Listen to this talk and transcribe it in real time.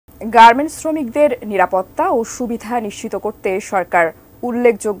Garments শ্রমিকদের নিরাপত্তা ও সুবিধা নিশ্চিত করতে সরকার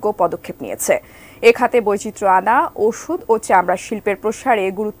উল্লেখযোগ্য পদক্ষেপ নিয়েছে। এ খাতে বৈচিত্র্য আনা, ওষুধ ও চামড়া শিল্পের প্রসারে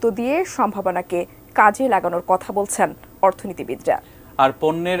গুরুত্ব দিয়ে সম্ভাবনাকে কাজে লাগানোর কথা বলছেন অর্থনীতিবিদরা। আর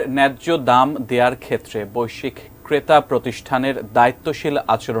পণ্যের ন্যায্য দাম দেওয়ার ক্ষেত্রে বৈশ্বিক ক্রেতা প্রতিষ্ঠানের দায়িত্বশীল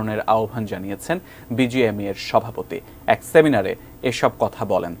আচরণের আহ্বান জানিয়েছেন বিজিএমইএর সভাপতি। এক সেমিনারে এসব কথা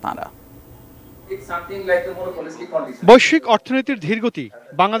বলেন তাঁরা। বৈশ্বিক অর্থনীতির ধীরগতি,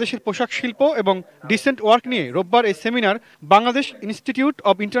 বাংলাদেশের পোশাক শিল্প এবং ডিসেন্ট ওয়ার্ক নিয়ে রোববার এই seminar Bangladesh institute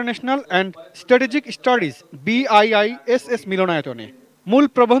of international and strategic studies BIISS মিলনায়তনে। মূল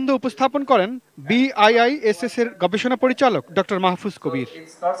প্রবন্ধ উপস্থাপন করেন BIISS এর গবেষণা পরিচালক ডক্টর মাহফুজ কবির।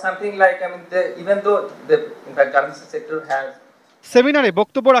 সেমিনারে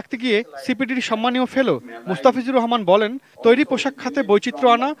বক্তব্য রাখতে গিয়ে সিপিডির সম্মানীয় ফেলো মুস্তাফিজুর রহমান বলেন, তৈরি পোশাক খাতে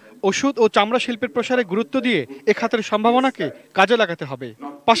বৈচিত্র্য আনা, ওষুধ ও চামড়া শিল্পের প্রসারে গুরুত্ব দিয়ে এ খাতের সম্ভাবনাকে কাজে লাগাতে হবে।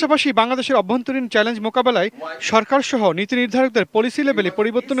 পাশাপাশি বাংলাদেশের অভ্যন্তরীণ চ্যালেঞ্জ মোকাবেলায় সরকার সহ নীতি নির্ধারকদের পলিসি লেভেলে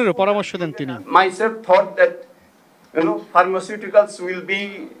পরিবর্তনেরও পরামর্শ দেন তিনি। Pharmaceuticals will be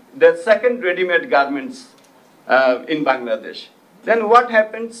the second ready-made garments in Bangladesh. Then what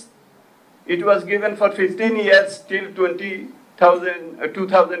happens? It was given for 15 years till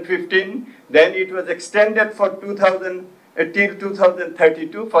 2015. Then it was extended for 2000 till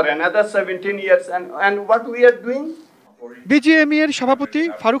 2032 for another 17 years. And what we are doing? বিজিএমইএর সভাপতি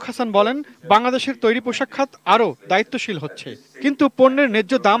ফারুক হাসান বলেন, বাংলাদেশের তৈরি পোশাক খাত আরও দায়িত্বশীল হচ্ছে, কিন্তু পণ্যের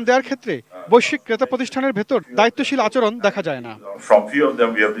ন্যায্য দাম দেওয়ার ক্ষেত্রে বৈশ্বিক ক্রেতা প্রতিষ্ঠানের ভেতর দায়িত্বশীল আচরণ দেখা যায় না। From few of them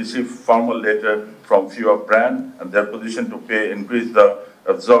we have received formal letter from few of brand and their position to pay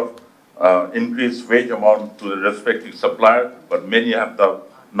increased wage amount to the respective supplier, but many have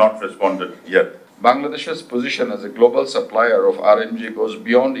not responded yet. Bangladesh's position as a global supplier of RMG goes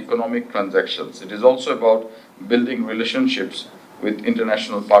beyond economic transactions. It is also about building relationships with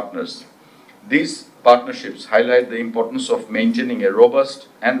international partners. These partnerships highlight the importance of maintaining a robust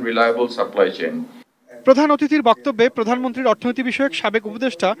and reliable supply chain. প্রধান অতিথির বক্তব্যে প্রধানমন্ত্রীর অর্থনীতি বিষয়ক সাবেক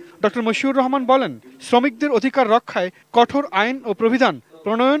উপদেষ্টা doctor Moshiur Rahman বলেন, শ্রমিকদের অধিকার রক্ষায় কঠোর আইন ও প্রবিধান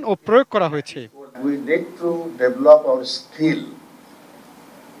প্রণয়ন ও প্রয়োগ করা হয়েছে। We need to develop our skill.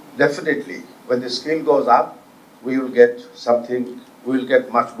 Definitely, when the skill goes up, we will get something. We will get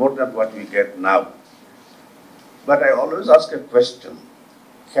much more than what we get now. But I always ask a question: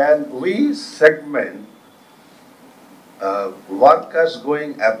 can we segment workers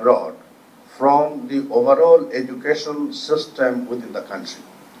going abroad from the overall education system within the country?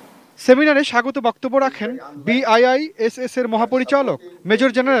 সেমিনারে স্বাগত বক্তব্য রাখেন BIISS এর মহাপরিচালক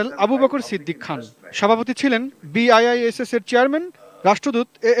major general Abu Bakr Siddique খান। সভাপতি ছিলেন BIISS এর chairman রাষ্ট্রদূত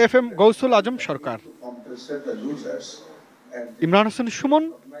AFM গৌসুল আজম সরকার। Imran Hossain Suman,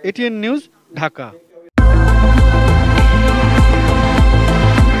 ATN news, Dhaka.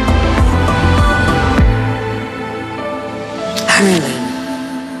 Harlan,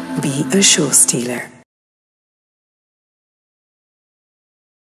 be a show stealer.